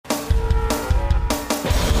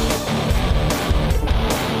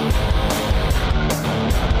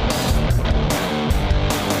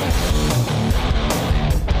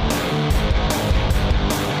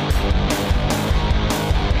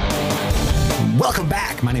Welcome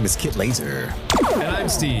back. My name is Kit Laser. And I'm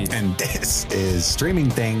Steve. And this is Streaming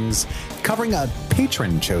Things, covering a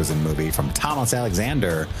patron-chosen movie from Thomas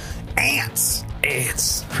Alexander, Antz.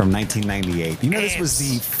 Antz. From 1998. You know, this was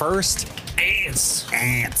the first... Antz.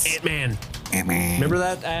 Ant-Man. Ant-Man. Remember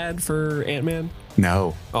that ad for Ant-Man?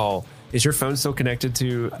 No. Oh, is your phone still connected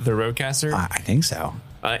to the Rodecaster? I think so.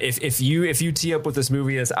 If you tee up what this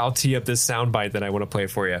movie is, I'll tee up this soundbite that I want to play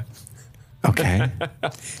for you. Okay.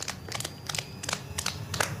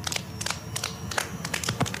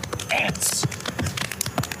 Ants.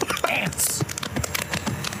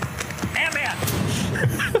 Ant-Man.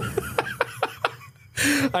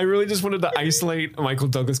 I really just wanted to isolate Michael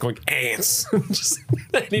Douglas going, ants. Just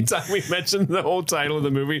anytime we mentioned the whole title of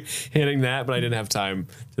the movie, hitting that, but I didn't have time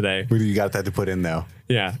today. You got that to put in, though.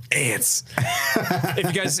 Yeah, ants. If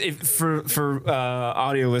you guys, for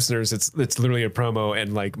audio listeners, it's literally a promo,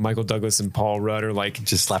 and like Michael Douglas and Paul Rudd are like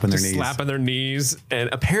just slapping their knees. And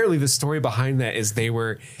apparently the story behind that is they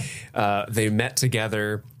met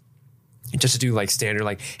together just to do like standard,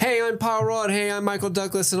 like, hey, I'm Paul Rudd, hey, I'm Michael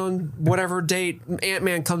Douglas, and on whatever date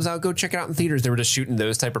Ant-Man comes out, go check it out in theaters. They were just shooting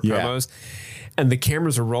those type of promos, and the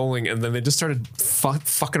cameras were rolling, and then they just started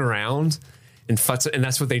fucking around. And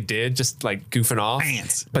that's what they did, just like goofing off.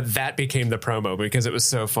 Ants. But that became the promo because it was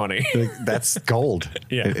so funny. That's gold.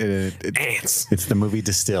 Yeah. Ants. It's the movie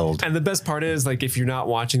distilled. And the best part is, like, if you're not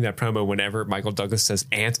watching that promo, whenever Michael Douglas says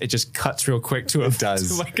ant, it just cuts real quick to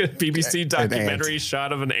to like a BBC documentary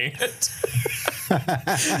shot of an ant.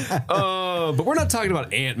 Oh, but we're not talking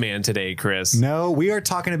about Ant-Man today, Chris. No, we are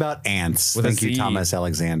talking about Antz. Thank you, Thomas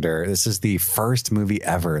Alexander. This is the first movie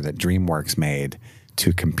ever that DreamWorks made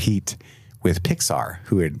to compete with Pixar,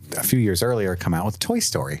 who had a few years earlier come out with Toy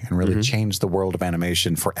Story and really changed the world of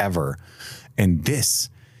animation forever. And this,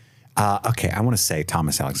 okay, I want to say,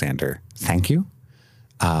 Thomas Alexander, thank you.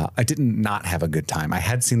 I did not have a good time. I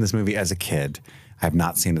had seen this movie as a kid. I have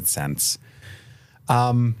not seen it since.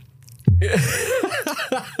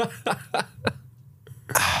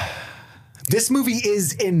 This movie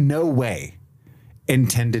is in no way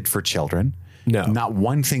intended for children. No. Not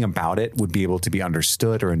one thing about it would be able to be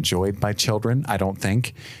understood or enjoyed by children, I don't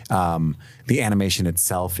think. The animation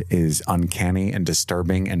itself is uncanny and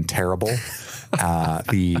disturbing and terrible.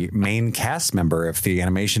 The main cast member, if the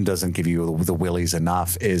animation doesn't give you the willies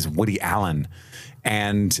enough, is Woody Allen.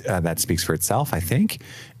 And that speaks for itself, I think.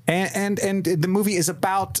 And the movie is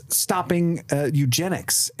about stopping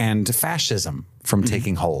eugenics and fascism from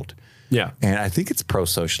taking hold. Yeah. And I think it's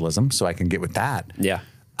pro-socialism, so I can get with that. Yeah.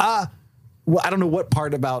 Well, I don't know what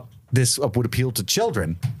part about this would appeal to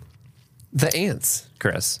children. The ants,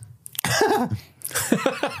 Chris.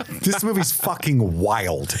 This movie's fucking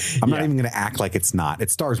wild. I'm not even going to act like it's not. It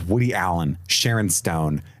stars Woody Allen, Sharon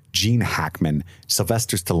Stone, Gene Hackman,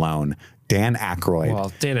 Sylvester Stallone, Dan Aykroyd.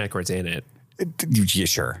 Well, Dan Aykroyd's in it. Yeah,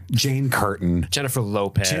 sure. Jane Curtin. Jennifer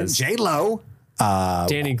Lopez. J-Lo.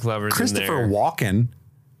 Danny Glover's Christopher in there. Walken.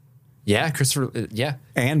 Yeah, Christopher. Yeah.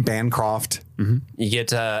 And Bancroft. You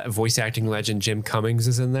get voice acting legend Jim Cummings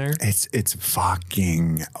is in there. It's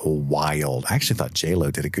fucking wild. I actually thought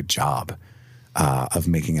J-Lo did a good job of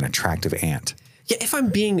making an attractive ant. Yeah, if I'm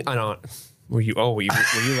being were you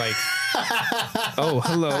like, oh,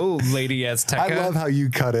 hello, Lady Azteca? I love how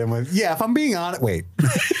you cut in with, yeah, if I'm being honest, wait.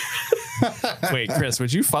 Wait, Chris,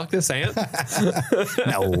 would you fuck this ant?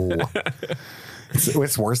 No.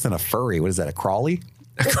 It's worse than a furry. What is that, a crawly?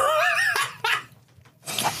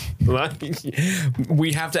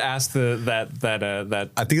 We have to ask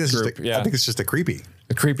that. I think it's group, I think it's just a creepy.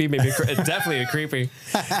 A creepy, maybe definitely a creepy.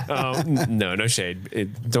 No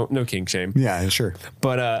shade. No king shame. Yeah, sure.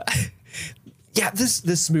 But yeah,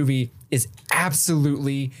 this movie is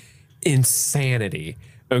absolutely insanity.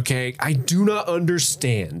 Okay, I do not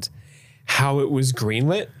understand how it was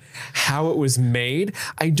greenlit, how it was made.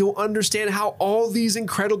 I don't understand how all these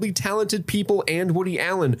incredibly talented people and Woody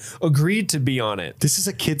Allen agreed to be on it. This is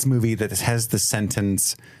a kid's movie that has the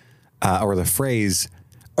sentence or the phrase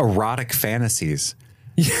erotic fantasies.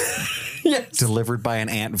 Yes. Delivered by an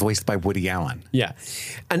ant voiced by Woody Allen. Yeah.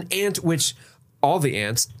 An ant, which all the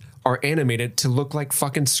ants are animated to look like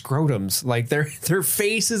fucking scrotums. Like their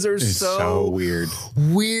faces are so weird.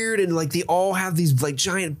 And like they all have these like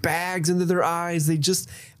giant bags under their eyes.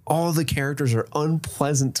 All the characters are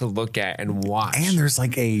unpleasant to look at and watch. And there's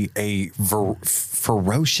like a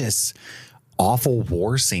ferocious, awful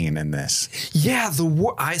war scene in this. Yeah, the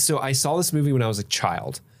war. I saw this movie when I was a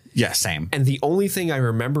child. Yeah, same. And the only thing I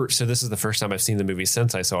remember, so this is the first time I've seen the movie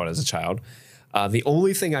since I saw it as a child. The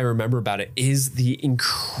only thing I remember about it is the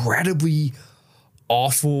incredibly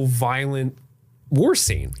awful, violent war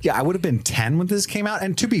scene. Yeah, I would have been 10 when this came out.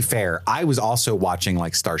 And to be fair, I was also watching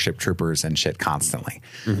like Starship Troopers and shit constantly.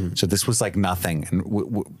 So this was like nothing. And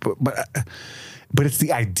but it's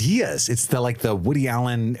the ideas. It's the Woody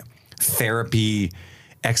Allen therapy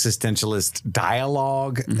existentialist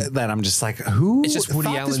dialogue that I'm just like, who it's just Woody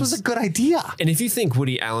thought this was a good idea? And if you think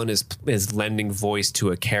Woody Allen is lending voice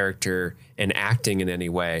to a character and acting in any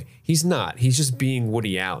way, he's not. He's just being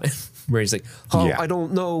Woody Allen. Where he's like, I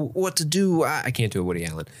don't know what to do. I can't do a Woody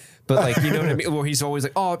Allen. But like, you know what I mean? Where he's always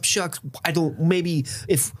like, oh, shucks, maybe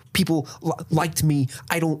if people liked me,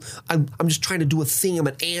 I'm just trying to do a thing. I'm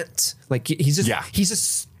an ant. Like he's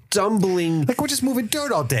just stumbling. Like we're just moving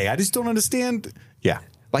dirt all day. I just don't understand. Yeah.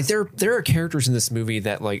 Like there are characters in this movie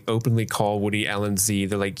that like openly call Woody Allen Z.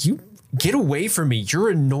 They're like, you get away from me. You're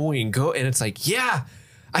annoying. Go. And it's like, yeah,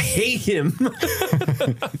 I hate him.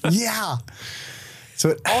 Yeah.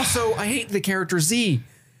 So also, I hate the character Z.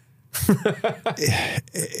 So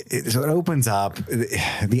it opens up.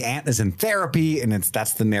 The ant is in therapy, and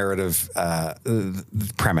that's the narrative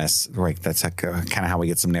premise. Right, that's kind of how we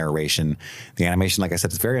get some narration. The animation, like I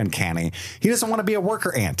said, is very uncanny. He doesn't want to be a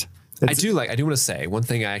worker ant. I do want to say one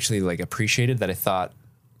thing I actually like appreciated that I thought.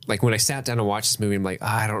 Like when I sat down to watch this movie, I'm like,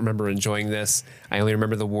 I don't remember enjoying this. I only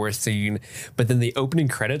remember the war scene. But then the opening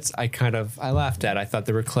credits, I laughed at. I thought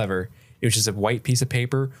they were clever. It was just a white piece of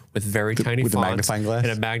paper with very tiny with fonts a magnifying glass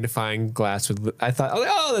and a magnifying glass. I thought,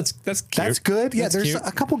 that's cute. That's good. Yeah, that's there's cute.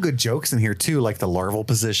 a couple good jokes in here too, like the larval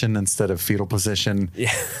position instead of fetal position.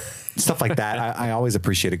 Yeah, stuff like that. I always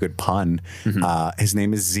appreciate a good pun. His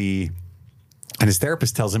name is Z, and his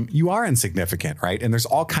therapist tells him, "You are insignificant," right? And there's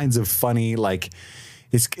all kinds of funny like.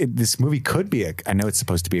 This movie could be I know it's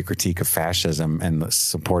supposed to be a critique of fascism and the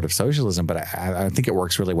support of socialism, but I think it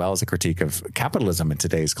works really well as a critique of capitalism in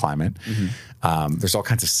today's climate. There's all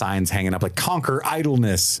kinds of signs hanging up like conquer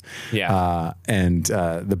idleness. Yeah. And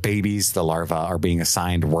the babies, the larvae, are being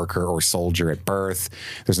assigned worker or soldier at birth.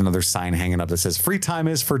 There's another sign hanging up that says free time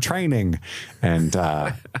is for training. And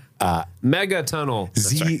mega tunnel.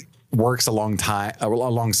 Z works alongside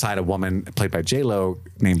a woman played by J-Lo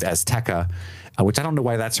named Azteca, which I don't know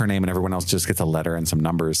why that's her name and everyone else just gets a letter and some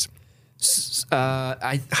numbers.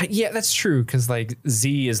 Yeah, that's true. Cause like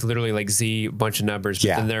Z is literally like Z, a bunch of numbers.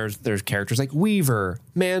 But then there's characters like Weaver,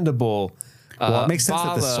 Mandible. Well, it makes sense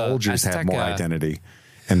that the Bala, soldiers have more identity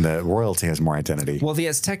and the royalty has more identity. Well, the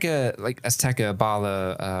Azteca,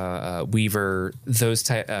 Bala, Weaver, those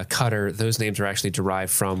Cutter, those names are actually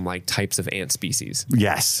derived from like types of ant species.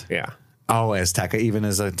 Yes. Yeah. Oh, Azteca even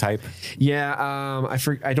is a type? Yeah,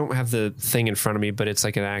 I don't have the thing in front of me, but it's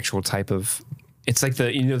like an actual type of. It's like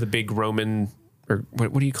the big Roman or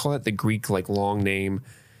what do you call it? The Greek like long name.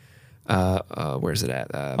 Where's it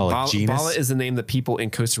at? Like genus? Bala is the name that people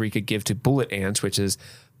in Costa Rica give to bullet ants, which is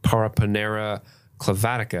Paraponera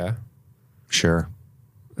clavatica. Sure.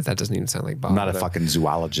 That doesn't even sound like Bala. I'm not a fucking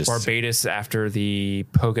zoologist. Barbados after the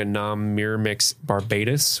Pogonomyrmex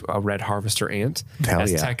barbatus, a red harvester ant.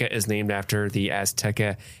 Azteca is named after the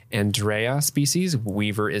Azteca andrea species.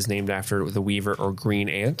 Weaver is named after the weaver or green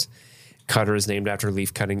ant. Cutter is named after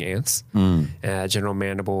leaf-cutting ants. General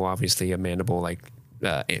Mandible, obviously a mandible like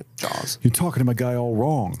ant jaws. You're talking to my guy all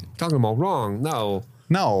wrong. Talking him all wrong.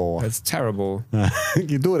 No, that's terrible.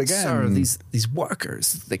 You do it again, sir. These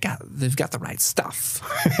workers, they've got the right stuff.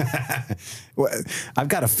 Well, I've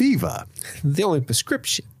got a fever. The only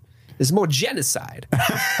prescription is more genocide.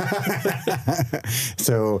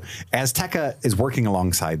 So Azteca is working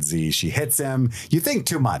alongside Z. She hits him. You think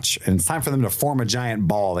too much, and it's time for them to form a giant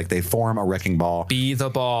ball, like they form a wrecking ball. Be the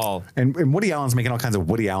ball. And Woody Allen's making all kinds of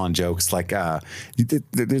Woody Allen jokes, like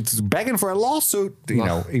it's begging for a lawsuit.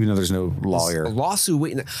 Even though there's no lawyer. A lawsuit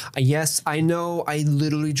waiting. Yes, I know. I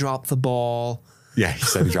literally dropped the ball. Yeah, he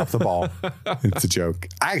said he dropped the ball. It's a joke.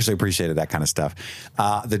 I actually appreciated that kind of stuff.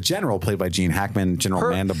 The general, played by Gene Hackman, General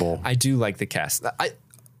Mandible. I do like the cast.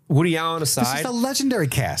 Woody Allen aside. This is a legendary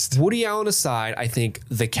cast. Woody Allen aside, I think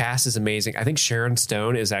the cast is amazing. I think Sharon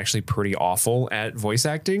Stone is actually pretty awful at voice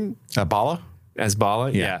acting. Bala? As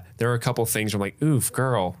Bala? Yeah. There are a couple things where I'm like, oof,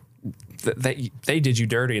 girl. They did you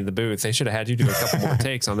dirty in the booth. They should have had you do a couple more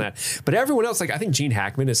takes on that. But everyone else, like I think Gene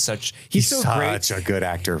Hackman is he's so great. Such a good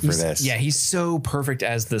actor for this. Yeah, he's so perfect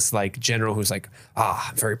as this like general who's like,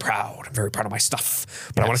 I'm very proud. I'm very proud of my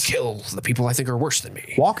stuff, but I want to kill the people I think are worse than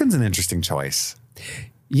me. Walken's an interesting choice.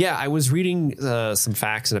 Yeah, I was reading some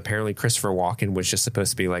facts, and apparently Christopher Walken was just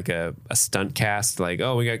supposed to be like a stunt cast. Like,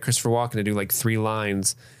 we got Christopher Walken to do like 3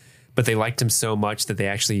 lines, but they liked him so much that they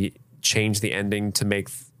actually changed the ending to make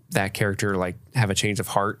that character like have a change of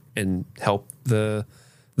heart and help the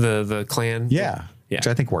clan. Yeah, which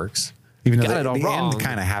I think works. Even though got it all the wrong. end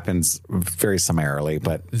kind of happens very summarily,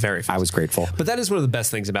 but Very fast. I was grateful. But that is one of the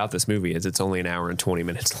best things about this movie is it's only an hour and 20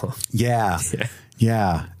 minutes long. Yeah.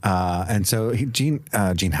 And so Gene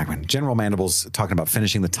Hackman, General Mandible's talking about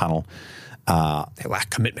finishing the tunnel. They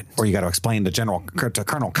lack commitment. Or you got to explain to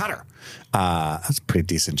Colonel Cutter. That's pretty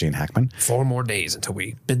decent, Gene Hackman. 4 more days until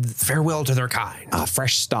we bid farewell to their kind. A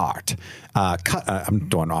fresh start. I'm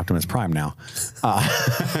doing Optimus Prime now.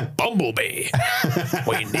 Bumblebee.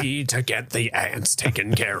 We need to get the ants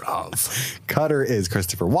taken care of. Cutter is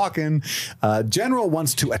Christopher Walken. General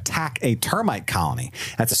wants to attack a termite colony.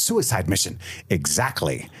 That's a suicide mission.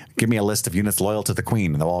 Exactly. Give me a list of units loyal to the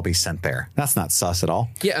Queen, and they'll all be sent there. That's not sus at all.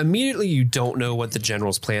 Yeah, immediately you don't know what the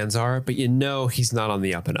general's plans are, but you know he's not on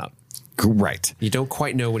the up and up. Right. You don't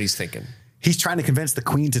quite know what he's thinking. He's trying to convince the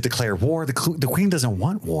Queen to declare war. The Queen doesn't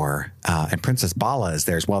want war, and Princess Bala is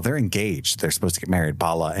there as well. They're engaged. They're supposed to get married,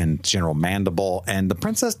 Bala and General Mandible, and the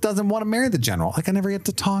princess doesn't want to marry the general. Like, I never get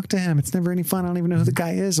to talk to him. It's never any fun. I don't even know who the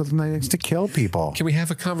guy is other than he likes to kill people. Can we have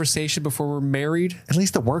a conversation before we're married? At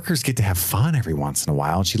least the workers get to have fun every once in a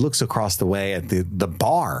while. And she looks across the way at the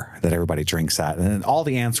bar that everybody drinks at, and all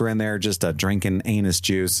the ants are in there just drinking anus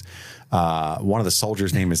juice. One of the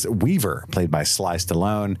soldiers' name is Weaver, played by Sly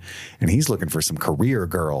Stallone, and he's looking for some career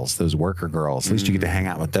girls, those worker girls. At least you get to hang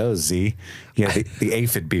out with those, Z. Yeah, the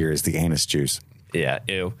aphid beer is the anus juice. Yeah,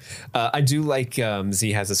 ew. I do like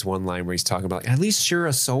Z has this one line where he's talking about, at least you're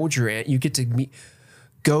a soldier, ant. You get to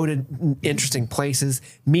go to interesting places,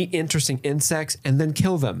 meet interesting insects, and then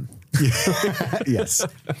kill them. Yes.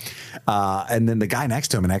 And then the guy next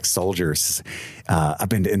to him, an ex-soldier, says, I've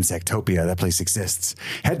been to Insectopia. That place exists.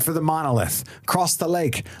 Head for the monolith. Cross the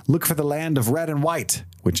lake. Look for the land of red and white,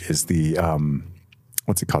 which is the,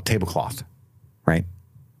 what's it called? Tablecloth, right?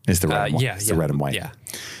 It's the red and white. It's the red and white. Yeah.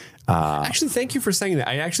 Actually, thank you for saying that.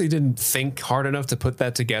 I actually didn't think hard enough to put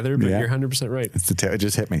that together, but you're 100% right. It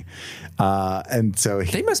just hit me. And so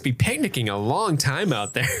they must be picnicking a long time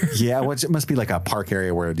out there. Yeah, which it must be like a park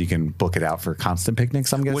area where you can book it out for constant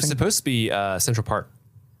picnics, I'm guessing. Well, it's supposed to be Central Park.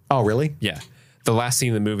 Oh, really? Yeah. The last scene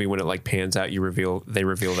in the movie, when it like pans out, they reveal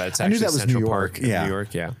that it's actually I knew that was Central New Park. York. Yeah. New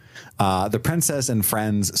York, yeah. The princess and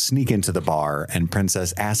friends sneak into the bar, and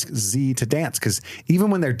Princess asks Z to dance because even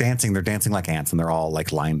when they're dancing like ants, and they're all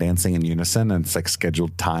like line dancing in unison, and it's like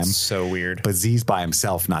scheduled time. So weird. But Z's by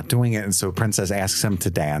himself, not doing it, and so Princess asks him to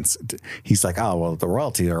dance. He's like, "Oh well, the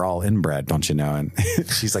royalty are all inbred, don't you know?" And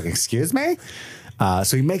she's like, "Excuse me."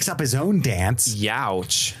 So he makes up his own dance.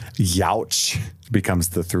 Youch. Youch becomes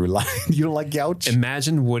the through line. You don't like youch?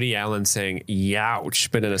 Imagine Woody Allen saying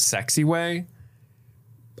youch, but in a sexy way.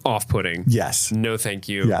 Off-putting. Yes. No, thank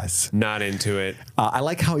you. Yes. Not into it. I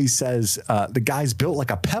like how he says the guy's built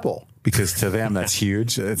like a pebble because to them that's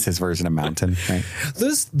huge. It's his version of mountain. Right?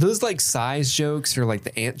 Those like size jokes or like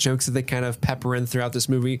the ant jokes that they kind of pepper in throughout this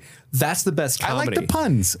movie. That's the best comedy. I like the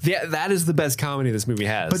puns. Yeah, that is the best comedy this movie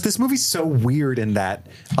has. But this movie's so weird in that,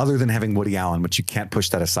 other than having Woody Allen, which you can't push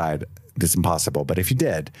that aside, it's impossible. But if you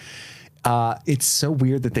did, it's so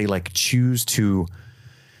weird that they like choose to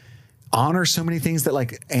honor so many things that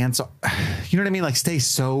like ants, you know what I mean? Like stay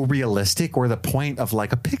so realistic, where the point of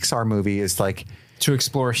like a Pixar movie is like to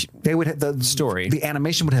explore they would have the story. The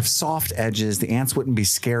animation would have soft edges. The ants wouldn't be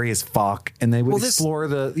scary as fuck. And they would explore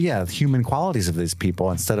the human qualities of these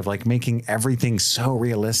people instead of like making everything so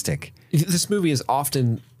realistic. This movie is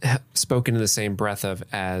often spoken in the same breath of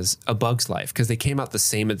as A Bug's Life because they came out the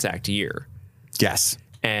same exact year. Yes.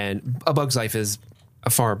 And A Bug's Life is a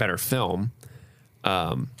far better film.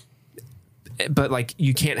 But like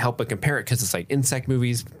you can't help but compare it because it's like insect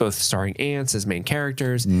movies, both starring ants as main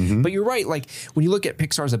characters. Mm-hmm. But you're right. Like when you look at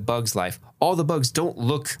Pixar's A Bug's Life, all the bugs don't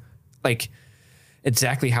look like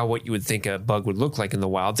exactly how what you would think a bug would look like in the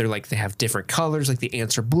wild. They're like, they have different colors. Like the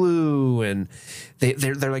ants are blue and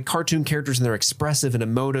they're like cartoon characters and they're expressive and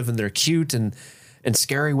emotive and they're cute and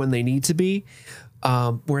scary when they need to be.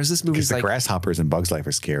 Whereas this movie's like grasshoppers in Bug's Life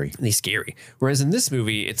are scary. They're scary. Whereas in this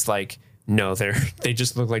movie, it's like, no, they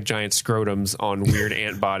just look like giant scrotums on weird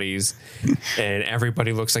ant bodies, and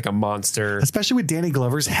everybody looks like a monster. Especially with Danny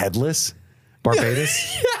Glover's headless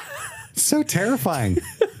Barbados. Yeah. So terrifying.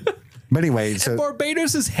 But anyway, so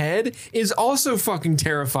Barbados's head is also fucking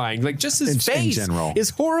terrifying. Like just his face in general is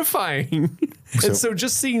horrifying. And so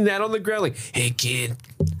just seeing that on the ground, like, hey kid,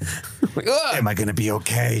 like, am I going to be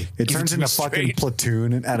okay? It turns into fucking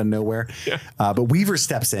Platoon out of nowhere. Yeah. But Weaver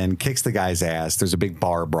steps in, kicks the guy's ass. There's a big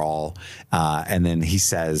bar brawl. And then he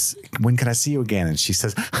says, when can I see you again? And she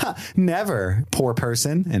says, never, poor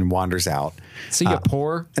person, and wanders out. So you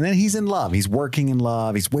poor? And then he's in love. He's working in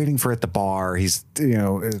love. He's waiting for her at the bar. He's,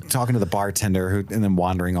 talking to the bartender and then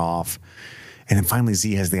wandering off. And then finally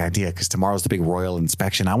Z has the idea, because tomorrow's the big royal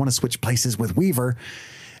inspection. I want to switch places with Weaver.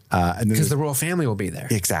 Because the royal family will be there.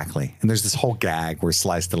 Exactly. And there's this whole gag where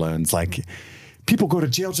Sly Stallone's like, people go to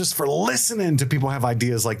jail just for listening to people have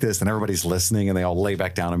ideas like this. And everybody's listening and they all lay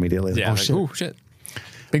back down immediately. Yeah. Like, oh, shit.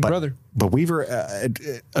 Big brother. But Weaver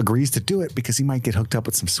agrees to do it because he might get hooked up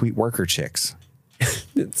with some sweet worker chicks.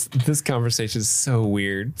 This conversation is so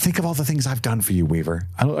weird. Think of all the things I've done for you, Weaver.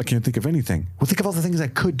 I can't think of anything. Well, think of all the things I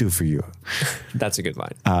could do for you. That's a good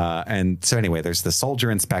line. And so anyway, there's the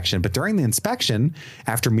soldier inspection. But during the inspection,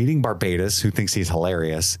 after meeting Barbados, who thinks he's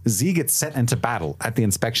hilarious, Z gets sent into battle. At the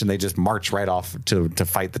inspection, they just march right off to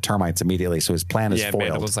fight the termites immediately. So his plan is foiled. Yeah,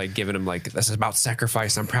 man, it was like giving him like, this is about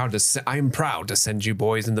sacrifice. I'm proud to send you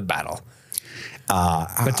boys into battle.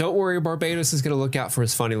 But don't worry, Barbados is going to look out for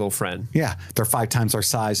his funny little friend. Yeah, they're 5 times our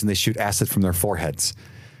size and they shoot acid from their foreheads.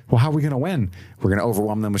 Well, how are we going to win? We're going to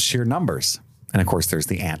overwhelm them with sheer numbers. And of course, there's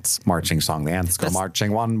the Antz marching song. The Antz go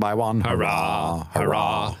marching one by one. Hurrah,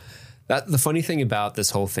 hurrah. The funny thing about this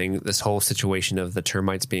whole thing, this whole situation of the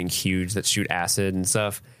termites being huge that shoot acid and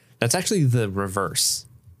stuff, that's actually the reverse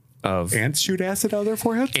of... Ants shoot acid out of their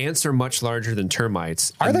foreheads? Ants are much larger than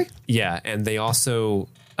termites. Are they? Yeah, and they also...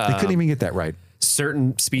 They couldn't even get that right.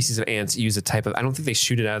 Certain species of ants use a type of, I don't think they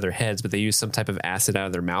shoot it out of their heads, but they use some type of acid out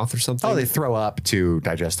of their mouth or something. Oh, they throw up to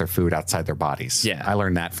digest their food outside their bodies. Yeah. I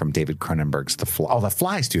learned that from David Cronenberg's The Fly. Oh, the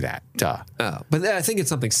flies do that. Duh. Oh, but I think it's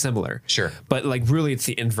something similar. Sure. But like really it's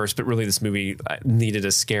the inverse, but really this movie needed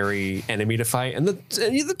a scary enemy to fight. And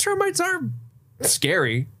the termites are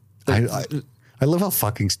scary. I love how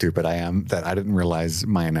fucking stupid I am that I didn't realize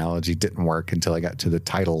my analogy didn't work until I got to the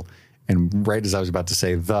title. And right as I was about to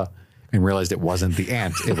say and realized it wasn't the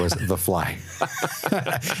ant, it was the fly.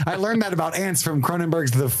 I learned that about ants from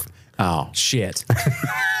Cronenberg's Oh. Shit.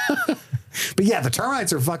 But yeah, the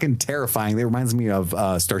termites are fucking terrifying. They reminds me of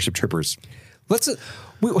Starship Troopers.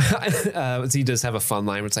 Z does have a fun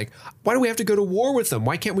line where it's like, why do we have to go to war with them?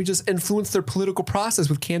 Why can't we just influence their political process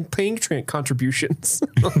with campaign contributions?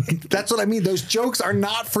 That's what I mean. Those jokes are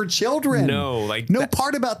not for children. No,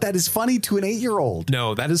 part about that is funny to an 8-year-old.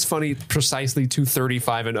 No, that is funny precisely to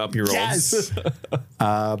 35 and up year olds. Yes.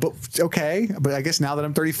 But okay. But I guess now that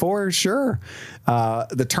I'm 34, sure.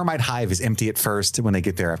 The termite hive is empty at first when they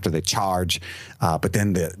get there after they charge. But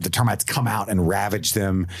then the termites come out and ravage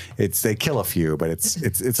them. They kill a few, but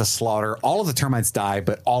it's a slaughter. All of the termites die,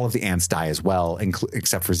 but all of the ants die as well,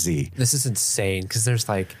 except for Z. This is insane because there's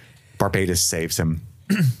like... Barbados saves him.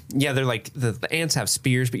 Yeah, they're like, the ants have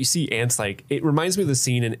spears, but you see ants like... It reminds me of the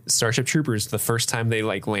scene in Starship Troopers, the first time they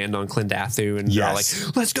like land on Clendathu and they're like,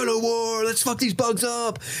 let's go to war, let's fuck these bugs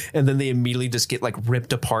up. And then they immediately just get like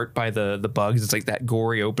ripped apart by the bugs. It's like that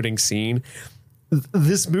gory opening scene.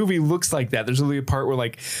 This movie looks like that. There's only a part where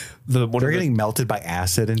like they're getting melted by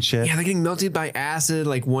acid and shit. Yeah, they're getting melted by acid.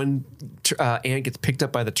 Like one ant gets picked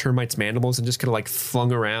up by the termite's mandibles and just kind of like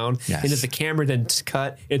flung around. Yes. And if the camera then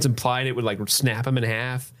cut, it's implied it would like snap him in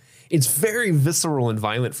half. It's very visceral and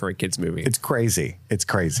violent for a kid's movie. It's crazy. It's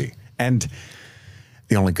crazy. And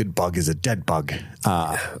the only good bug is a dead bug.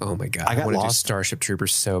 Oh my God. I got want to do lost. Starship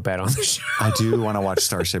Troopers so bad on the show. I do want to watch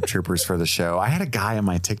Starship Troopers for the show. I had a guy in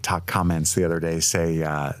my TikTok comments the other day say,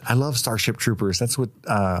 I love Starship Troopers. That's what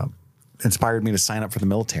inspired me to sign up for the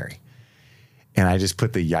military. And I just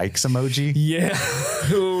put the yikes emoji. Yeah.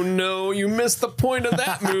 Oh no, you missed the point of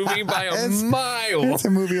that movie by a mile. It's a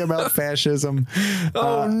movie about fascism.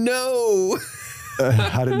 Oh no.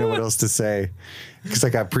 I didn't know what else to say. Because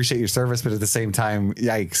like I appreciate your service, but at the same time,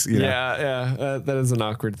 yikes! You know? Yeah, that is an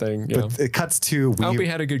awkward thing. But it cuts to. I hope he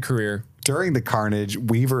had a good career. During the carnage,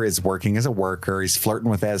 Weaver is working as a worker. He's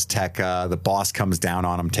flirting with Azteca. The boss comes down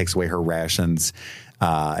on him, takes away her rations,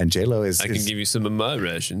 and J-Lo is. I can give you some of my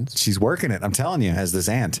rations. She's working it. I'm telling you, as this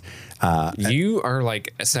ant. You are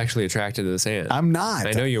like sexually attracted to this ant. I'm not.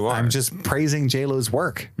 I know you are. I'm just praising J-Lo's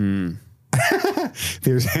work. And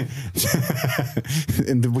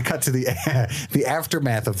we cut to the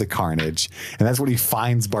aftermath of the carnage, and that's when he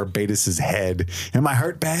finds Barbados's head. Am I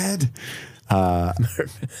hurt bad? I'm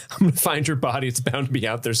gonna find your body. It's bound to be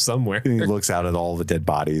out there somewhere. And he looks out at all the dead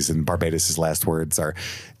bodies, and Barbados's last words are,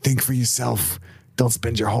 "Think for yourself. Don't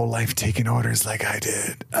spend your whole life taking orders like I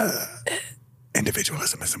did.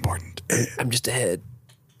 Individualism is important." I'm just ahead.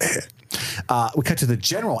 We cut to the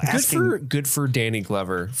general asking. Good for Danny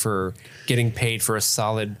Glover for getting paid for a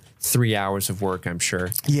solid 3 hours of work, I'm sure.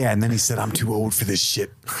 Yeah, and then he said, "I'm too old for this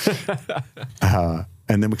shit."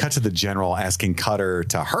 And then we cut to the general asking Cutter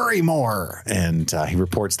to hurry more. And he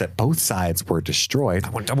reports that both sides were destroyed. I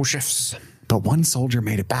want double shifts. but one soldier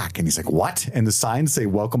made it back. And he's like, what? And the signs say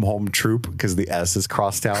welcome home troop because the S is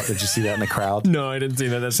crossed out. Did you see that in the crowd? No, I didn't see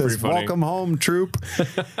that. That's pretty funny. Welcome home troop.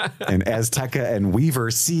 And Azteca and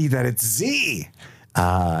Weaver see that it's Z.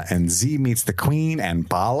 And Z meets the queen and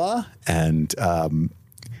Bala. And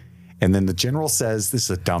then the general says, this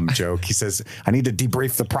is a dumb joke. He says, I need to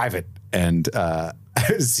debrief the private. And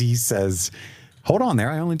Z says, hold on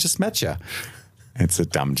there. I only just met you. It's a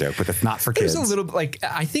dumb joke, but it's not for kids. There's a little like,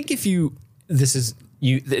 I think it's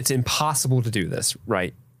impossible to do this,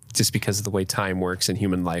 right? Just because of the way time works and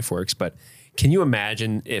human life works. But can you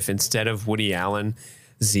imagine if instead of Woody Allen,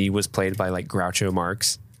 Z was played by like Groucho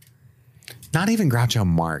Marx? Not even Groucho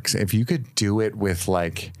Marx. If you could do it with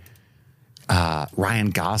like Ryan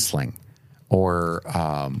Gosling or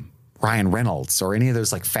Ryan Reynolds or any of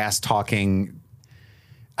those like fast talking.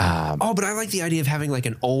 But I like the idea of having like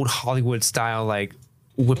an old Hollywood style, like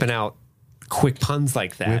whipping out quick puns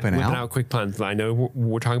like that. Whipping out quick puns. I know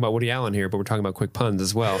we're talking about Woody Allen here, but we're talking about quick puns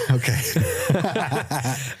as well. Okay.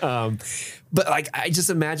 But like, I just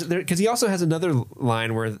imagine there, because he also has another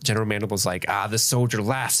line where General Mandible's like, the soldier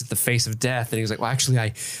laughs at the face of death. And he's like, well, actually,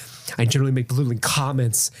 I generally make belittling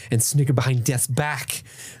comments and snicker behind death's back,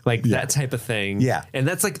 like that type of thing. Yeah. And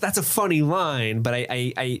that's a funny line, but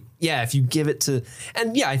if you give it to,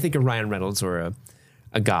 and I think a Ryan Reynolds or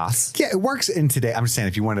a Goss. Yeah, it works in today. I'm just saying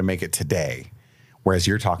if you wanted to make it today, whereas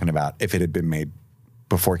you're talking about if it had been made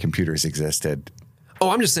before computers existed. Oh,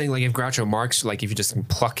 I'm just saying, like, if Groucho Marx, like, if you just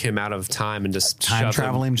pluck him out of time and just time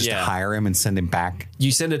travel him, just to hire him and send him back.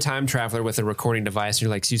 You send a time traveler with a recording device, and you're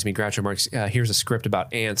like, excuse me, Groucho Marx, here's a script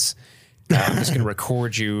about Antz. I'm just going to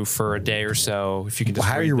record you for a day or so. If you can just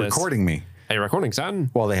how are you recording me? Are you recording, son?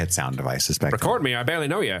 Well, they had sound devices back then. Record me. I barely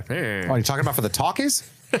know you. Oh, are you talking about for the talkies?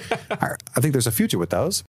 I think there's a future with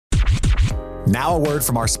those. Now a word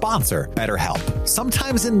from our sponsor, BetterHelp.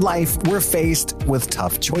 Sometimes in life, we're faced with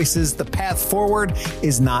tough choices. The path forward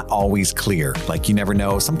is not always clear. Like you never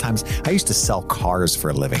know. Sometimes I used to sell cars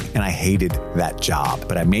for a living and I hated that job,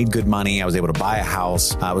 but I made good money. I was able to buy a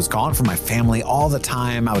house. I was gone from my family all the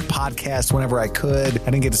time. I would podcast whenever I could. I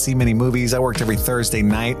didn't get to see many movies. I worked every Thursday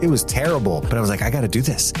night. It was terrible, but I was like, I got to do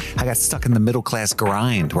this. I got stuck in the middle class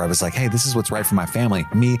grind where I was like, hey, this is what's right for my family,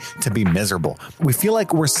 me to be miserable. We feel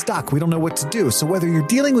like we're stuck. We don't know what to do. So whether you're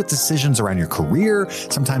dealing with decisions around your career,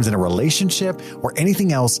 sometimes in a relationship, or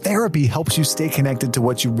anything else, therapy helps you stay connected to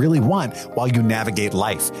what you really want while you navigate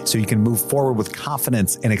life so you can move forward with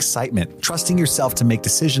confidence and excitement. Trusting yourself to make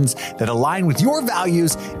decisions that align with your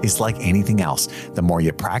values is like anything else. The more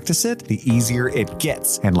you practice it, the easier it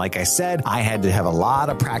gets. And like I said, I had to have a lot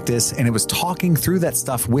of practice, and it was talking through that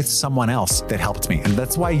stuff with someone else that helped me. And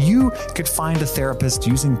that's why you could find a therapist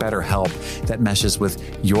using BetterHelp that meshes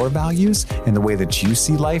with your values and the way that you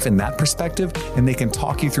see life in that perspective, and they can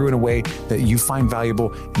talk you through in a way that you find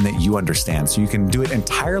valuable and that you understand. So you can do it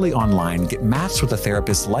entirely online, get matched with a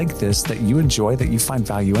therapist like this that you enjoy, that you find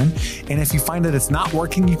value in. And if you find that it's not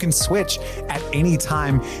working, you can switch at any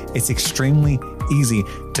time. It's extremely easy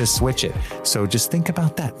to switch it. So just think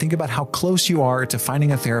about that. Think about how close you are to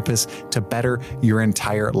finding a therapist to better your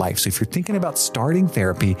entire life. So if you're thinking about starting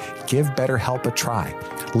therapy, give BetterHelp a try.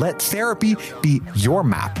 Let therapy be your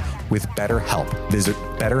map with BetterHelp. Visit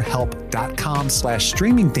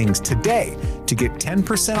BetterHelp.com/streamingthings today to get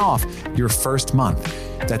 10% off your first month.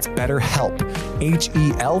 That's BetterHelp,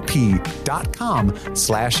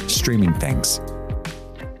 HELP.com/streamingthings.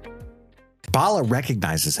 Bala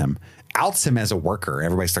recognizes him, outs him as a worker.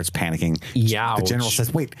 Everybody starts panicking. Youch. The general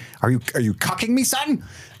says, wait, are you cucking me, son?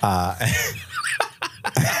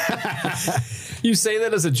 You say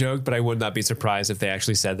that as a joke, but I would not be surprised if they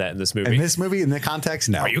actually said that in this movie. In this movie, in the context,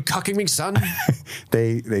 no. Are you cucking me, son?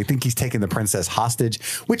 They think he's taking the princess hostage,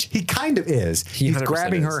 which he kind of is. He's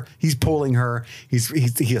grabbing her. He's pulling her.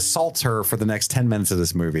 He assaults her for the next 10 minutes of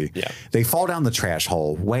this movie. Yeah. They fall down the trash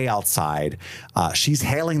hole way outside. She's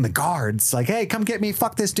hailing the guards like, hey, come get me.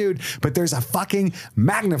 Fuck this dude. But there's a fucking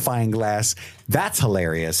magnifying glass. That's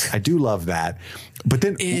hilarious. I do love that. But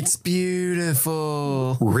then it's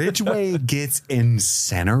beautiful. Ridgway gets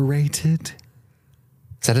incinerated.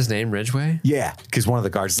 Is that his name, Ridgway? Yeah, because one of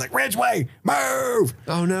the guards is like, Ridgway, move!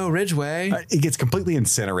 Oh no, Ridgway. He gets completely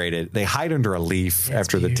incinerated. They hide under a leaf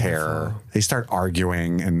after the terror. They start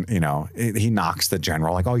arguing, and he knocks the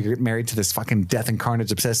general like, oh, you're married to this fucking death and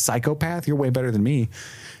carnage obsessed psychopath? You're way better than me.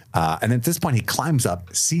 And at this point, he climbs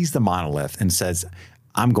up, sees the monolith, and says,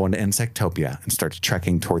 I'm going to Insectopia, and starts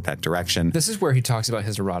trekking toward that direction. This is where he talks about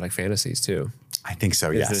his erotic fantasies too. I think so,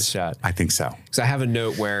 yes. This shot. I think so. Because I have a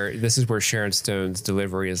note where this is where Sharon Stone's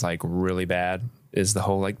delivery is like really bad. is the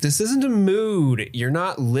whole like, this isn't a mood. You're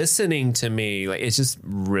not listening to me. Like, it's just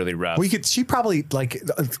really rough. She probably like,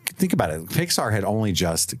 think about it. Pixar had only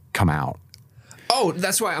just come out. Oh,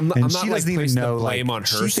 that's why I'm not like placing the blame on her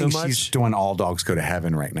so much. She thinks she's doing All Dogs Go to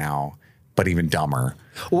Heaven right now, but even dumber.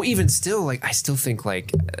 Well, even still, like, I still think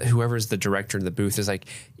like whoever's the director in the booth is like,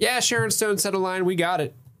 yeah, Sharon Stone said a line, we got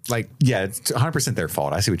it. Like, yeah, it's 100% their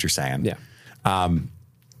fault. I see what you're saying. Yeah.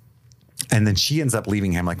 And then she ends up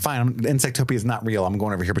leaving him like, fine, Insectopia is not real. I'm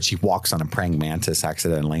going over here. But she walks on a praying mantis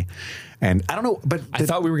accidentally. And I don't know, but I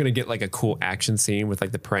thought we were going to get like a cool action scene with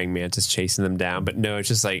like the praying mantis chasing them down. But no, it's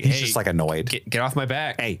just like, he's just like annoyed. Get off my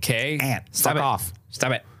back. Hey, okay. Ant, Stop it. off.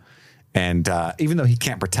 Stop it. And even though he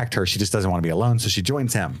can't protect her, she just doesn't want to be alone. So she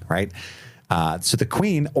joins him, right? So the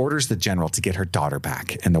queen orders the general to get her daughter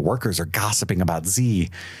back. And the workers are gossiping about Z.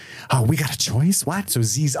 Oh, we got a choice? What? So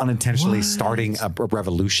Z's unintentionally starting a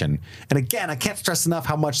revolution. And again, I can't stress enough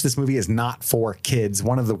how much this movie is not for kids.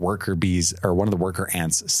 One of the worker bees or one of the worker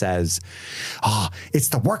ants says, it's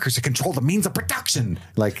the workers who control the means of production.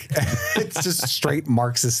 Like, it's just straight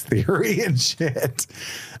Marxist theory and shit.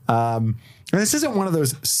 And this isn't one of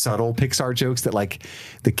those subtle Pixar jokes that like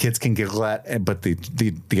the kids can giggle at, but the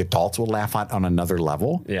adults will laugh at on another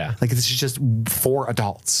level. Yeah. Like, this is just for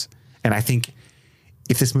adults. And I think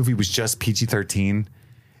if this movie was just PG-13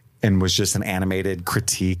 and was just an animated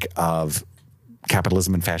critique of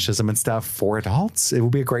capitalism and fascism and stuff for adults, it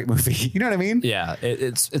would be a great movie. You know what I mean? Yeah.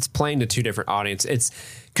 It's playing to two different audiences. It's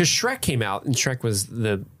because Shrek came out and Shrek was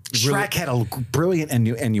Shrek had a brilliant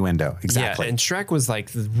innuendo. Exactly. Yeah, and Shrek was like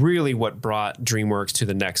really what brought DreamWorks to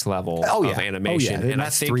the next level of animation. Oh, yeah. And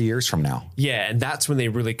that's 3 years from now. Yeah, and that's when they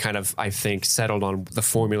really kind of, I think, settled on the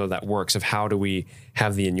formula that works of how do we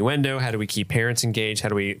have the innuendo, how do we keep parents engaged, how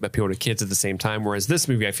do we appeal to kids at the same time. Whereas this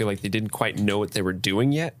movie, I feel like they didn't quite know what they were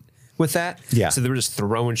doing yet with that. Yeah. So they were just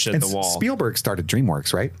throwing shit at the wall. Spielberg started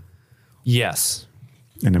DreamWorks, right? Yes.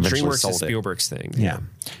 And eventually DreamWorks sold is Spielberg's thing. Yeah.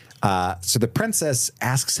 So the princess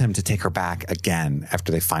asks him to take her back again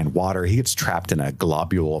after they find water. He gets trapped in a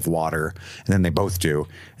globule of water, and then they both do,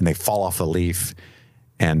 and they fall off a leaf,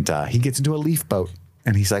 and he gets into a leaf boat,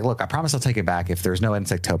 and he's like, look, I promise I'll take it back. If there's no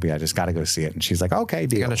Insectopia, I just got to go see it. And she's like, okay,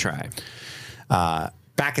 deal. Gotta try.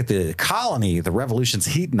 Back at the colony, the revolution's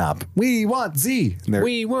heating up. We want Z.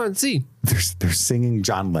 We want Z. They're singing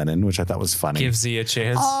John Lennon, which I thought was funny. Give Z a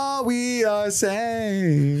chance. All we are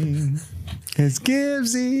saying is give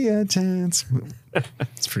Z a chance.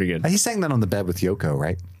 It's pretty good. He sang that on the bed with Yoko,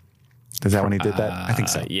 right? Is that when he did that? I think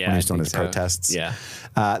so. Yeah. When he was doing his protests. Yeah.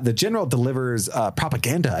 The general delivers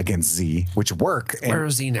propaganda against Z, which work. Where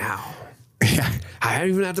is he now? Yeah. I haven't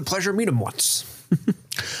even had the pleasure of meeting him once.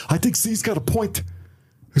 I think Z's got a point.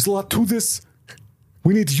 There's a lot to this.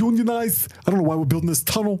 We need to unionize. I don't know why we're building this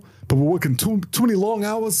tunnel, but we're working too many long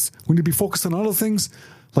hours. We need to be focused on other things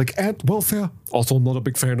like ant welfare. Also, I'm not a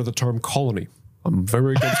big fan of the term colony. I'm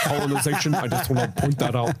very against colonization. I just want to point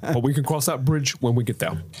that out. But we can cross that bridge when we get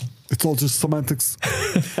there. It's all just semantics.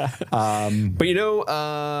 But,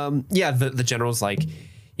 the general's like,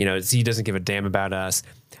 Z doesn't give a damn about us.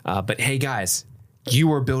 But hey, guys,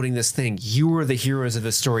 you are building this thing. You are the heroes of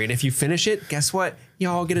the story. And if you finish it, guess what?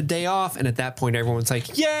 Y'all get a day off. And at that point, everyone's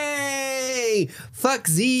like, yay! Fuck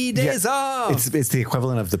Z, days off. It's the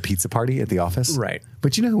equivalent of the pizza party at the office. Right.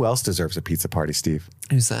 But you know who else deserves a pizza party, Steve?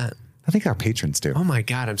 Who's that? I think our patrons do. Oh my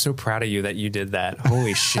God, I'm so proud of you that you did that.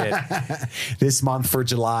 Holy shit. This month for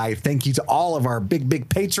July, thank you to all of our big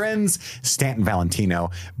patrons. Stanton Valentino,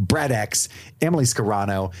 Brett X, Emily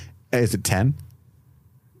Scarano. Is it 10?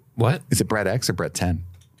 What? Is it Brett X or Brett 10?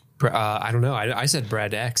 I don't know. I said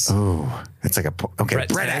Brad X. Oh, it's like okay.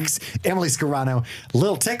 Brett X, Emily Scarano,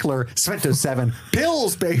 Lil Tickler, Svento 7,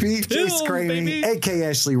 Pills, baby, Jace Craney, A.K.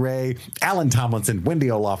 Ashley Ray, Alan Tomlinson,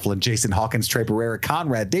 Wendy O'Laughlin, Jason Hawkins, Trey Barrera,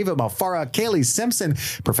 Conrad, David Malfara, Kaylee Simpson,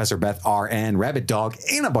 Professor Beth R.N., Rabbit Dog,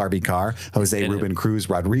 Anna Barbie Carr, Jose Ruben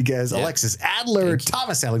Cruz Rodriguez, Alexis Adler,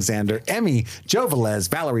 Thomas Alexander, Emmy, Joe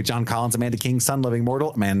Velez, Valerie John Collins, Amanda King, Sun Living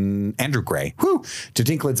Mortal, and Andrew Gray. Whoo! To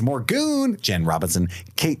Dinklage Morgoon, Jen Robinson,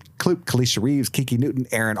 Kate Kloop, Kalisha Reeves, Kiki Newton,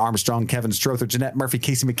 Aaron Armstrong, Kevin Strother, Jeanette Murphy,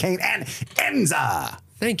 Casey McCain, and Enza.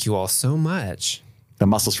 Thank you all so much. The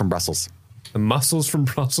muscles from Brussels. The muscles from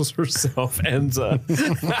Brussels herself, Enza.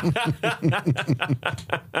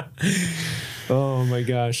 Oh my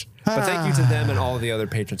gosh. But thank you to them and all of the other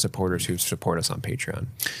patron supporters who support us on Patreon.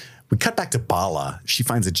 We cut back to Bala. She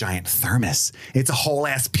finds a giant thermos. It's a whole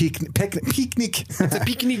ass picnic. It's a picnic.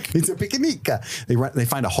 It's a picnic. They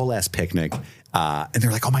find a whole ass picnic, and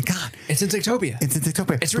they're like, "Oh my god, it's Insectopia! It's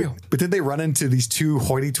Insectopia! It's real." But then they run into these two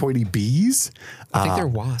hoity-toity bees. I think they're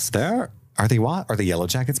wasps. Are they what? Are they Yellow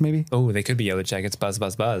Jackets maybe? Oh, they could be Yellow Jackets. Buzz,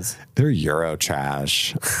 buzz, buzz. They're Euro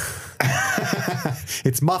trash.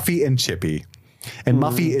 It's Muffy and Chippy. And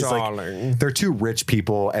Muffy is like, they're two rich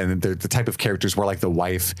people, and they're the type of characters where like the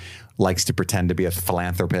wife likes to pretend to be a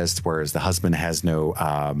philanthropist, whereas the husband has no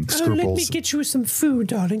scruples. Let me get you some food,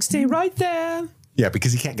 darling. Stay right there. Yeah,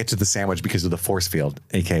 because he can't get to the sandwich because of the force field,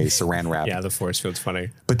 aka saran wrap. Yeah, the force field's funny.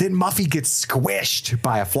 But then Muffy gets squished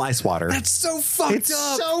by a fly swatter. That's so fucked up. It's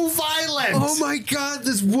so violent. Oh my God,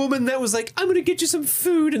 this woman that was like, I'm going to get you some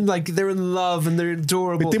food. And like, they're in love and they're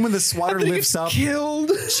adorable. But then when the swatter lifts up,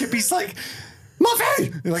 killed. Chippy's like,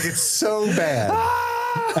 Muffy! Like, it's so bad.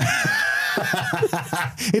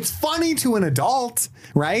 It's funny to an adult,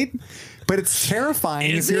 right? But it's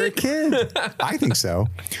terrifying if you're a kid. I think so.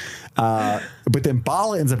 But then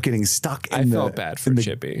Bala ends up getting stuck in I felt bad for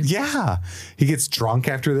Chippy. Yeah. He gets drunk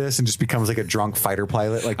after this and just becomes like a drunk fighter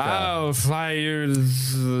pilot. Like fly you.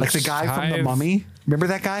 Like the guy from The Mummy. Remember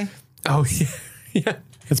that guy? Oh, yeah. Yeah.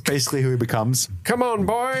 That's basically who he becomes. Come on,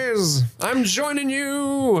 boys. I'm joining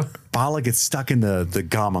you. Bala gets stuck in the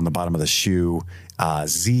gum on the bottom of the shoe.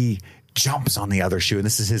 Z jumps on the other shoe, and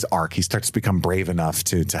this is his arc. He starts to become brave enough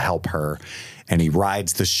to help her, and he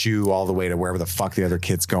rides the shoe all the way to wherever the fuck the other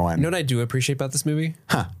kid's going. You know what I do appreciate about this movie?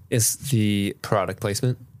 Is the product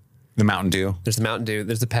placement. The Mountain Dew. There's the Mountain Dew.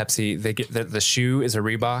 There's the Pepsi. They get the shoe is a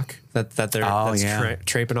Reebok that they're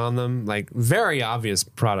draping on them. Like very obvious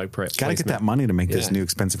product placement. Got to get that money to make this new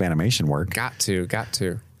expensive animation work. Got to.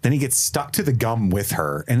 Then he gets stuck to the gum with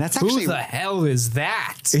her, and that's actually who the hell is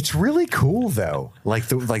that? It's really cool though, like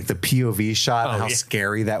the POV shot, how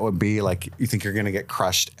scary that would be. Like you think you're gonna get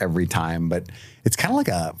crushed every time, but it's kind of like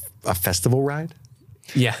a festival ride.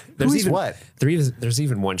 Yeah, there's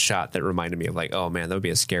even one shot that reminded me of like, oh man, that would be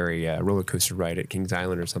a scary roller coaster ride at Kings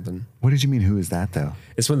Island or something. What did you mean? Who is that though?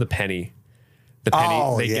 It's when the penny. Get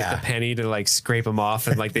the penny to like scrape them off,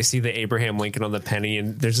 and like they see the Abraham Lincoln on the penny,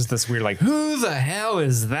 and there's just this weird like, who the hell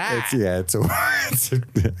is that? I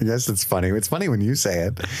guess it's funny. It's funny when you say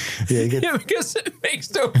it. Yeah, because it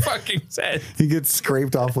makes no fucking sense. He gets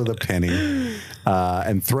scraped off with a penny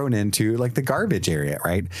and thrown into like the garbage area,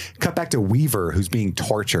 right? Cut back to Weaver, who's being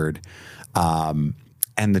tortured. And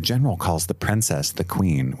the general calls the princess the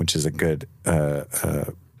queen, which is a good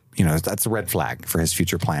that's a red flag for his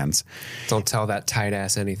future plans. Don't tell that tight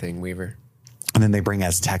ass anything, Weaver. And then they bring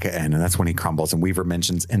Azteca in, and that's when he crumbles. And Weaver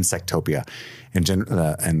mentions Insectopia, and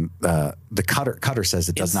the Cutter says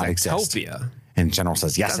it does not exist. And General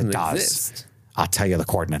says yes, it does. Exist. I'll tell you the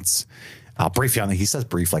coordinates. I'll brief you on he says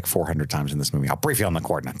brief like 400 times in this movie. I'll brief you on the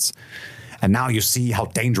coordinates. And now you see how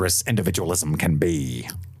dangerous individualism can be.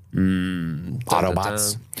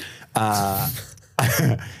 Autobots.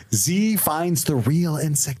 Z finds the real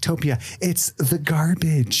Insectopia. It's the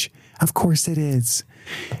garbage. Of course it is.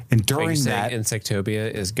 And during that,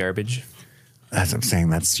 Insectopia is garbage. That's what I'm saying.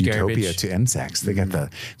 That's garbage. Utopia to insects. They got the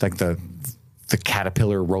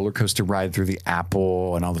caterpillar roller coaster ride through the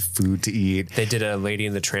apple and all the food to eat. They did a Lady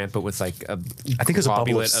and the Tramp, but with like I think it was a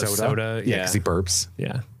bubble of soda. Yeah, because he burps.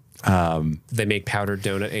 Yeah. They make powdered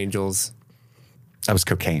donut angels. That was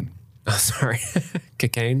cocaine. Oh, sorry.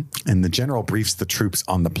 Cocaine. And the general briefs the troops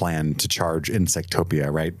on the plan to charge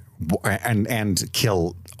Insectopia, right? And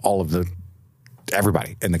kill all of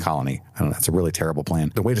everybody in the colony. I don't know. That's a really terrible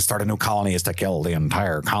plan. The way to start a new colony is to kill the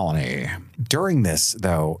entire colony. During this,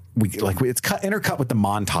 though, it's intercut with the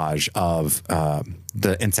montage of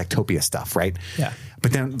the Insectopia stuff, right? Yeah.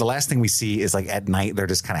 But then the last thing we see is like at night, they're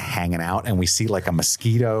just kind of hanging out, and we see like a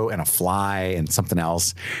mosquito and a fly and something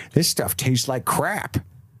else. This stuff tastes like crap.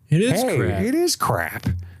 It is crap. It is crap.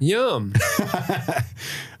 Yum.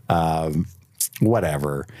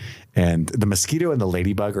 Whatever. And the mosquito and the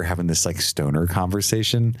ladybug are having this like stoner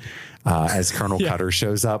conversation as Colonel Cutter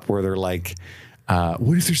shows up, where they're like,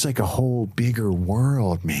 what if there's like a whole bigger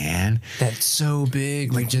world, man? That's so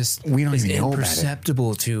big. Like, we don't even know about it.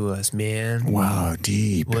 Imperceptible to us, man. Wow,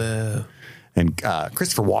 deep. Whoa. And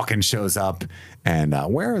Christopher Walken shows up, and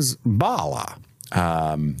where is Bala?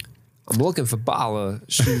 I'm looking for Bala.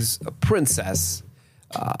 She's a princess.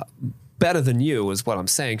 Better than you is what I'm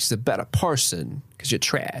saying. She's a better person because you're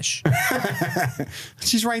trash.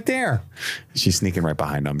 She's right there. She's sneaking right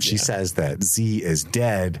behind him. She says that Z is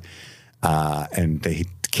dead, and he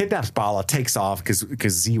kidnaps Bala, takes off because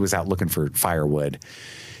Z was out looking for firewood.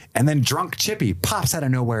 And then drunk Chippy pops out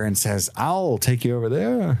of nowhere and says, I'll take you over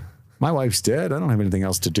there. My wife's dead. I don't have anything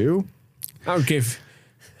else to do. I'll give...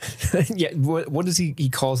 what does he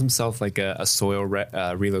calls himself, like a soil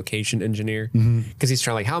relocation engineer, because he's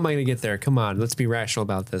trying like, how am I gonna get there? Come on, let's be rational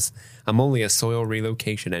about this. I'm only a soil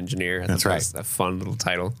relocation engineer. That's right. A fun little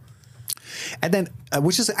title. And then,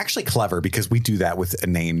 which is actually clever because we do that with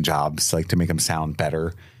inane jobs, like to make them sound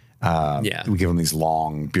better. We give them these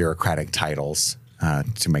long bureaucratic titles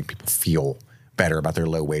to make people feel better about their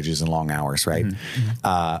low wages and long hours, right?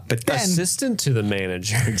 But then, assistant to the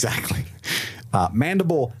manager. Exactly.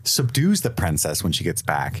 Mandible subdues the princess when she gets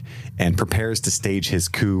back and prepares to stage his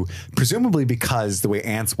coup, presumably because the way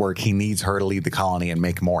ants work, he needs her to lead the colony and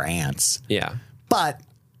make more ants. Yeah. But,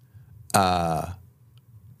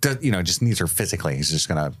 just needs her physically. He's just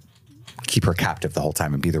going to keep her captive the whole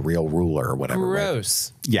time and be the real ruler or whatever.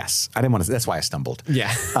 Gross. Right? Yes. I didn't want to. That's why I stumbled.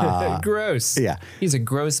 Yeah. Gross. Yeah. He's a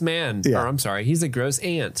gross man. Yeah. Or I'm sorry. He's a gross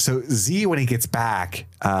ant. So Z, when he gets back,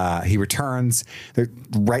 he returns. They're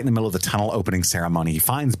right in the middle of the tunnel opening ceremony. He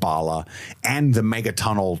finds Bala and the mega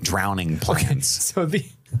tunnel drowning plans. So the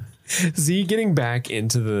Z getting back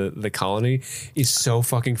into the colony is so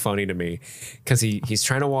fucking funny to me because he's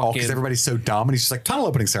trying to walk in. Because everybody's so dumb and he's just like, tunnel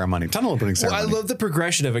opening ceremony. Well, I love the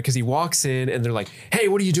progression of it because he walks in and they're like, hey,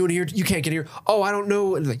 what are you doing here? You can't get here. Oh, I don't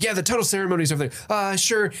know. And like, yeah, the tunnel ceremony's over there.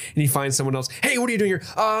 Sure. And he finds someone else. Hey, what are you doing here?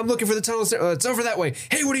 I'm looking for the tunnel. It's over that way.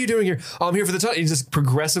 Hey, what are you doing here? I'm here for the tunnel. He's just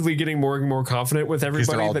progressively getting more and more confident with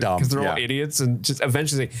everybody because they're all idiots and just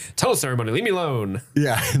eventually tunnel ceremony. Leave me alone.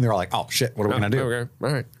 Yeah. And they're like, oh shit, what are we going to do? Okay.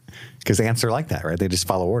 All right. Because ants are like that, right? They just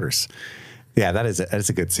follow orders. Yeah, that is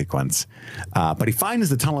a good sequence. But he finds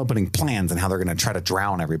the tunnel opening plans and how they're going to try to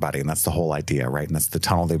drown everybody. And that's the whole idea, right? And that's the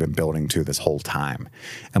tunnel they've been building to this whole time.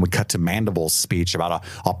 And we cut to Mandible's speech about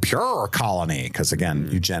a pure colony. Because again,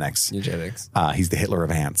 eugenics. He's the Hitler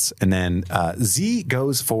of ants. And then Z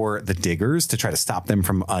goes for the diggers to try to stop them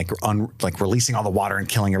from releasing all the water and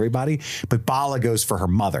killing everybody. But Bala goes for her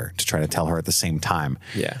mother to try to tell her at the same time.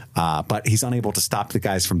 Yeah. But he's unable to stop the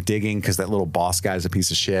guys from digging because that little boss guy's a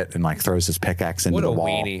piece of shit and throws his pickaxe into the wall.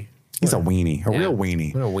 Weenie. He's a weenie, real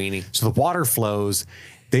weenie. What a weenie. So the water flows.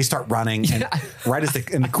 They start running, and right as the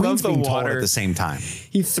queen's being told at the same time.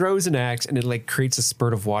 He throws an axe, and it creates a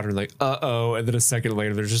spurt of water, and and then a second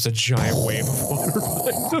later, there's just a giant wave of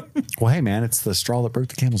water. Well, hey, man, it's the straw that broke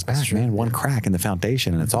the camel's back, man. One crack in the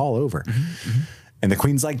foundation, and it's all over. And the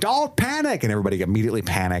queen's like, don't panic. And everybody immediately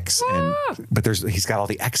panics. But he's got all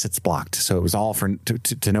the exits blocked. So it was all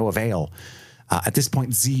to no avail. At this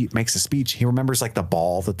point, Z makes a speech. He remembers the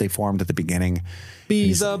ball that they formed at the beginning.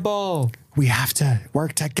 Be the ball. We have to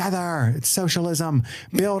work together. It's socialism.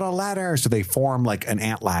 Build a ladder. So they form an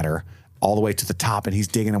ant ladder all the way to the top, and he's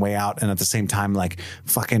digging a way out. And at the same time,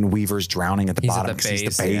 fucking Weaver's drowning at the bottom because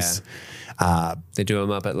he's the base. Yeah. They do him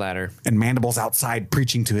up at ladder. And Mandible's outside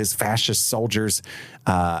preaching to his fascist soldiers.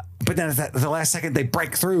 But then at the last second, they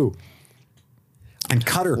break through. And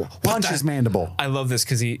Cutter punches Mandible. I love this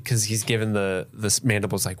because he's given this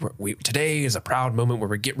Mandible's today is a proud moment where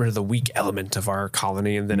we get rid of the weak element of our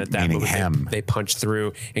colony, and then at that moment they punch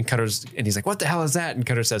through, and he's like, what the hell is that? And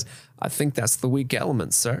Cutter says, I think that's the weak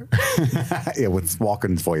element, sir. Yeah, with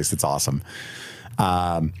Walken's voice, it's awesome.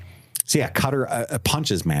 Cutter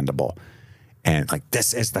punches Mandible, and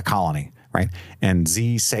this is the colony, right? And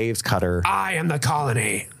Z saves Cutter. I am the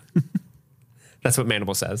colony. That's what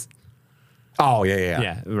Mandible says. Oh, yeah.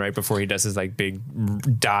 Yeah, right before he does his big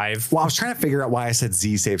dive. Well, I was trying to figure out why I said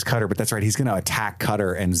Z saves Cutter, but that's right. He's going to attack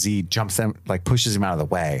Cutter, and Z jumps him, pushes him out of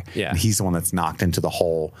the way. Yeah. And he's the one that's knocked into the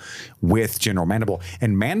hole with General Mandible.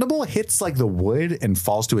 And Mandible hits the wood and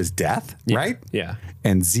falls to his death, right? Yeah.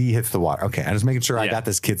 And Z hits the water. Okay, I'm just making sure I got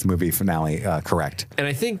this kid's movie finale correct. And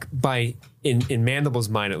I think in Mandible's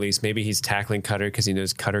mind, at least, maybe he's tackling Cutter because he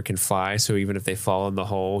knows Cutter can fly. So even if they fall in the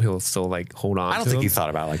hole, he'll still hold on. I don't think he thought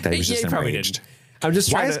about it like that. He was just probably enraged. didn't. I'm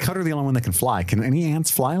just Why is Cutter the only one that can fly? Can any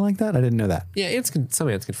ants fly like that? I didn't know that. Yeah, some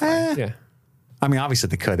ants can fly. Yeah. I mean, obviously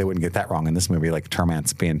they could. They wouldn't get that wrong in this movie, term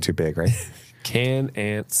ants being too big, right? Can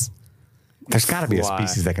ants? There's got to be a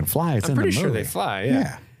species that can fly. I'm pretty sure they fly.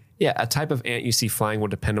 Yeah. Yeah, a type of ant you see flying will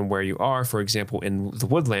depend on where you are. For example, in the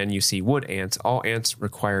woodland, you see wood ants. All ants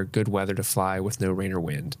require good weather to fly with no rain or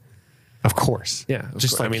wind. Of course. Yeah.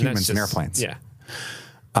 Just like humans and airplanes. Yeah.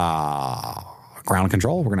 Ground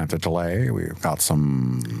control, we're going to have to delay. We've got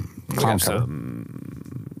some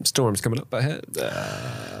storms coming up ahead.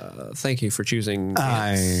 Thank you for choosing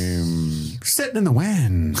ants. I'm sitting in the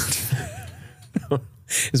wind.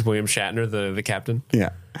 Is William Shatner the captain? Yeah.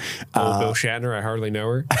 Old Bill Shatner, I hardly know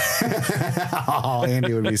her. Oh,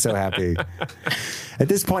 Andy would be so happy. At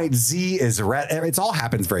this point, Z is it all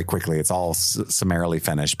happens very quickly. It's all summarily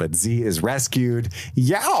finished, but Z is rescued.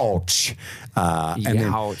 Youch! Youch.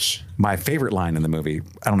 Then my favorite line in the movie,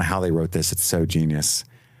 I don't know how they wrote this. It's so genius.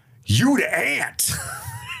 You the ant!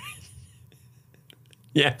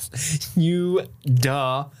 Yes. You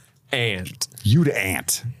duh Ant. You the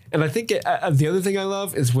ant. And I think the other thing I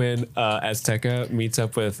love is when Azteca meets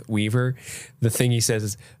up with Weaver. The thing he says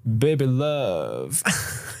is, baby love.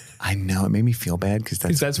 I know. It made me feel bad because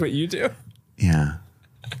That's what you do. Yeah.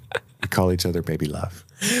 We call each other baby love.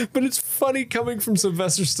 But it's funny coming from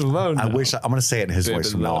Sylvester Stallone. I wish I'm going to say it in his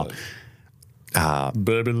voice from now on.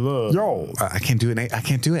 Baby love. Yo, I can't do it. I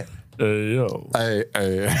can't do it. Hey, yo. Hey.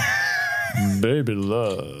 Baby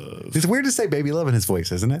love. It's weird to say baby love in his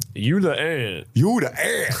voice, isn't it? You the ant. You the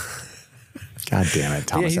ant. God damn it,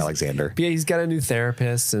 Thomas Alexander. Yeah, he's got a new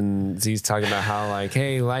therapist, and he's talking about how, like,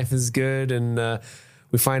 hey, life is good, and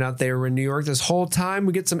we find out they were in New York this whole time.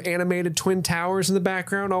 We get some animated Twin Towers in the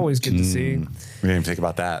background. Always good to see. We didn't even think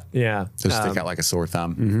about that. Yeah. Just stick out like a sore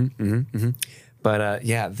thumb. But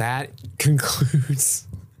yeah, that concludes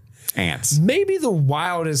Antz. maybe the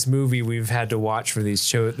wildest movie we've had to watch for this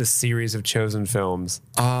series of chosen films.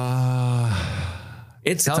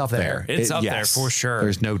 It's up there. It's up there for sure.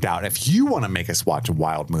 There's no doubt. If you want to make us watch a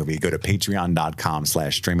wild movie, go to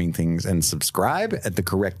patreon.com/streamingthings and subscribe at the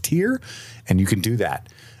correct tier. And you can do that.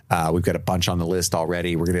 We've got a bunch on the list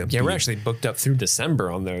already. We're actually booked up through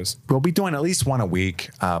December on those. We'll be doing at least one a week,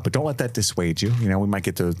 but don't let that dissuade you. You know, we might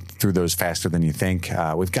get through those faster than you think.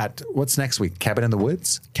 We've got, what's next week? Cabin in the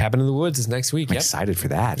Woods? Cabin in the Woods is next week. I'm excited for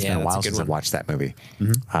that. It's been a while since I've watched that movie.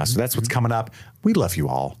 So that's what's coming up. We love you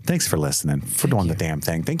all. Thanks for listening, for doing the damn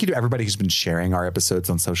thing. Thank you to everybody who's been sharing our episodes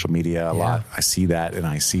on social media a lot. I see that, and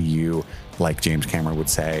I see you, like James Cameron would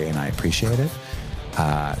say, and I appreciate it.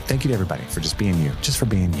 Thank you to everybody for just being you, just for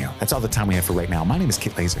being you. That's all the time we have for right now. My name is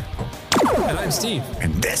Kit Laser. And I'm Steve.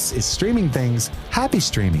 And this is Streaming Things. Happy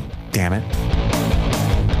streaming, damn it.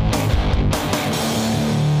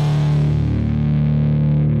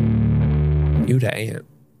 You the ant.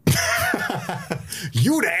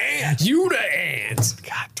 You the ant. You the ant.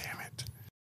 God damn it.